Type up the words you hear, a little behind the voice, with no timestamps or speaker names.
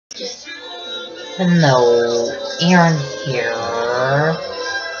Hello, Aaron here.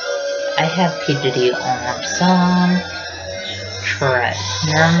 I have PDD on some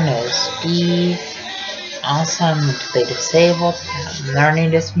Steve. Also, I'm mentally disabled, have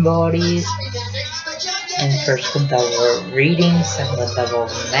learning disabilities, and first level reading, second level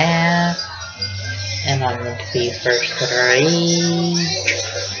math, and I'm meant to be first grade.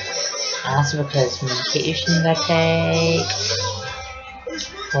 Also, because medications I take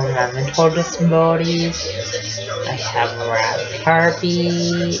for my mental disabilities, I have rapid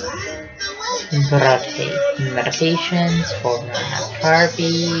heartbeat, but I take medications for my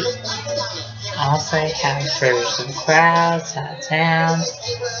heartbeat. Also, I have fears of crowds, sad sounds,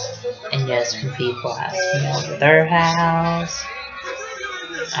 and yes, when people ask me over their house,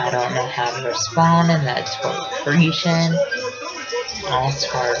 I don't know how to respond, and that's frustration. Also,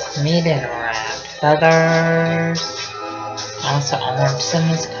 hard for me to interact with others. Also, autism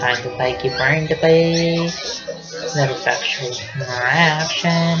is kind of like a brain delay that affects your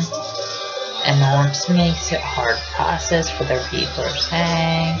interaction, and autism makes it hard to process what other people are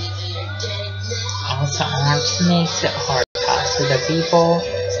saying. Also, autism makes it hard to process other people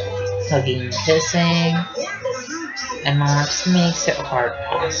hugging and kissing, and autism makes it hard to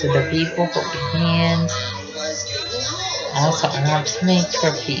process other people holding hands. Also, autism makes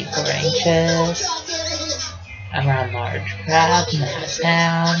for people anxious around large crowds and loud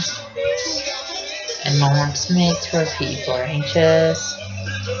sounds, and autism makes for people anxious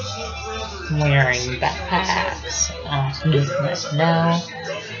wearing backpacks. Also, just let you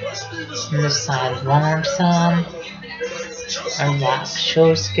know, the signs of autism are lack of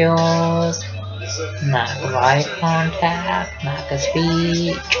social skills, lack of eye contact, lack of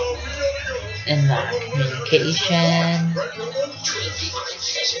speech, and lack of communication.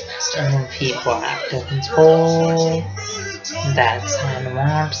 And when people act up in school, that's sign of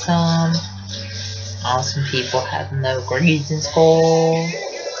autism. Also, people have no grades in school,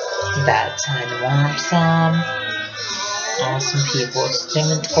 that's sign of autism. Also, people sting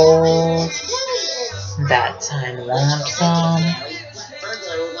in school, that's sign of autism.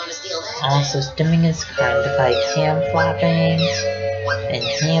 Also, stimming is kind of like hand flapping, and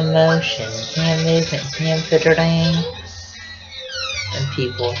hand motion, hand movement, hand fidgeting. And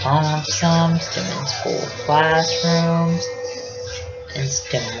people with autism stim in school classrooms, and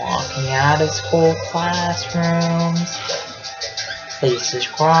stim walking out of school classrooms. Please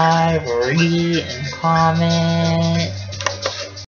subscribe, read, and comment.